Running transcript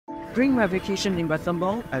During my vacation in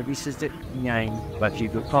Battambang, I visited Kinyei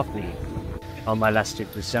Battambang Coffee. On my last trip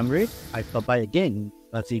to Siem Reap, I stopped by again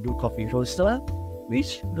Battambang Coffee Roaster,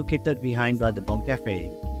 which located behind Brother Bong Cafe.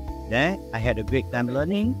 There, I had a great time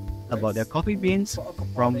learning about their coffee beans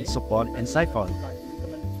from Sophon and Syphon. Like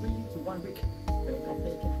 3 to 1 week, the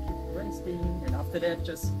coffee can keep resting, and after that,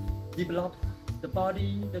 just develop the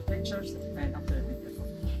body, the textures, and after that,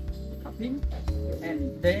 the cupping,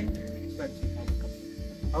 and then back to our cupping.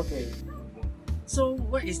 Okay. So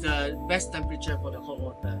what is the best temperature for the hot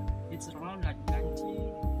water? It's around like 94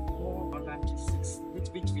 or 96. It's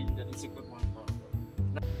between the second one.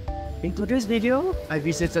 In today's video, I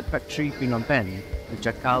visited Factory Phnom Penh to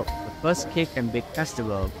check out the first cake and bake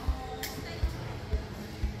festival.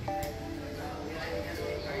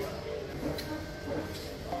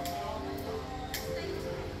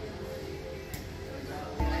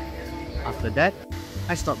 After that,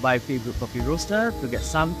 I stopped by Favorite Coffee Roaster to get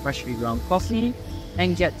some freshly ground coffee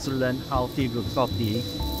and get to learn how Favorite Coffee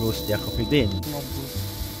roast their coffee bean.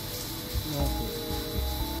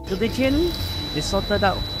 To begin, they sorted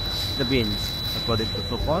out the beans. According to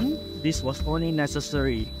Sophon, this was only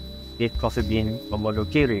necessary with coffee bean from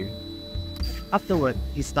Mondulkiri. Afterward,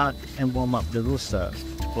 he started and warmed up the roaster,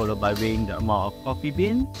 followed by weighing the amount of coffee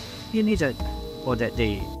bean he needed for that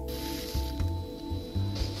day.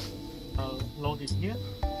 Load is here.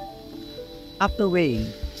 After weighing,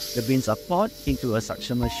 the beans are poured into a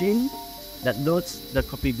suction machine that loads the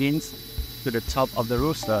coffee beans to the top of the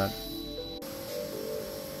roaster.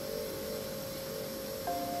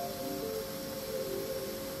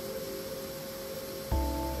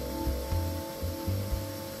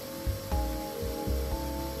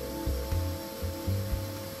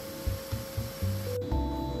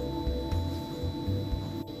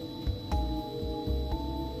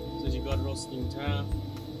 Roasting time,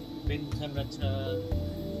 bean temperature.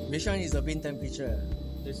 Which one is the bean temperature?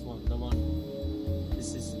 This one, the one.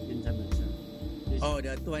 This is bean temperature. This Oh,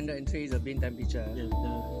 the 203 is the bean temperature. yeah,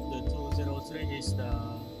 the 203 is the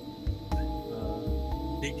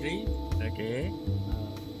degree. Okay.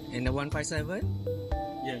 And the 157?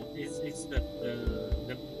 Yeah, it's the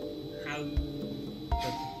how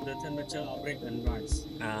the temperature of bread and rice.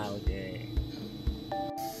 Okay.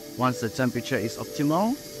 Once the temperature is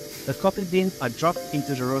optimal, the coffee beans are dropped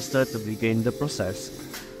into the roaster to begin the process.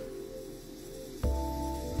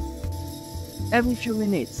 Every few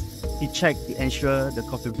minutes, he checked to ensure the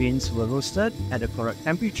coffee beans were roasted at the correct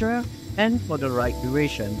temperature and for the right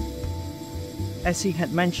duration. As he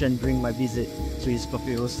had mentioned during my visit to his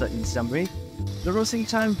coffee roaster in Siem Reap, the roasting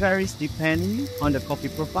time varies depending on the coffee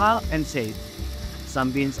profile and taste.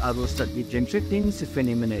 Some beans are roasted between 15 to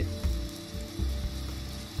 20 minutes.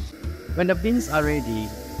 When the beans are ready,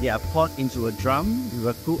 they are poured into a drum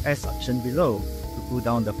with a cool air suction below to cool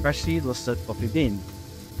down the freshly roasted coffee bean.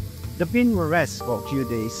 The bean will rest for a few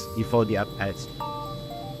days before they are packed.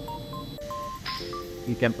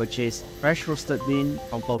 You can purchase fresh roasted bean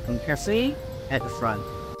from Brother Bong Cafe at the front.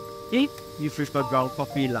 If you prefer ground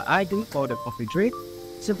coffee like I do for the coffee drip,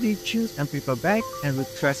 simply choose and prepare bag and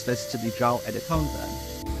request this to be ground at the counter.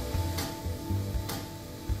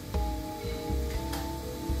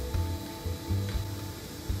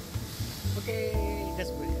 Okay, that's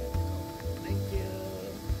brilliant. Thank you.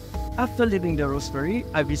 After leaving the roastery,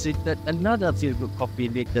 I visited another feel-good coffee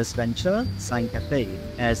latest venture, Sophon Cafe,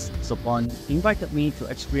 as Sophon invited me to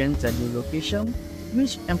experience a new location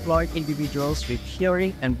which employed individuals with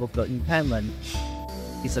hearing and vocal impairment.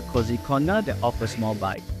 It's a cozy corner that offers more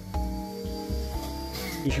bite.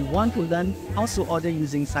 If you want to learn how to order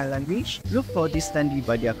using sign language, look for this standee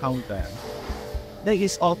by their counter. That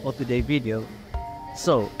is all for today's video.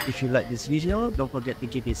 So, if you like this video, don't forget to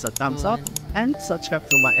give it a thumbs up and subscribe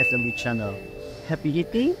to my F&B channel. Happy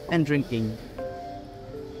eating and drinking!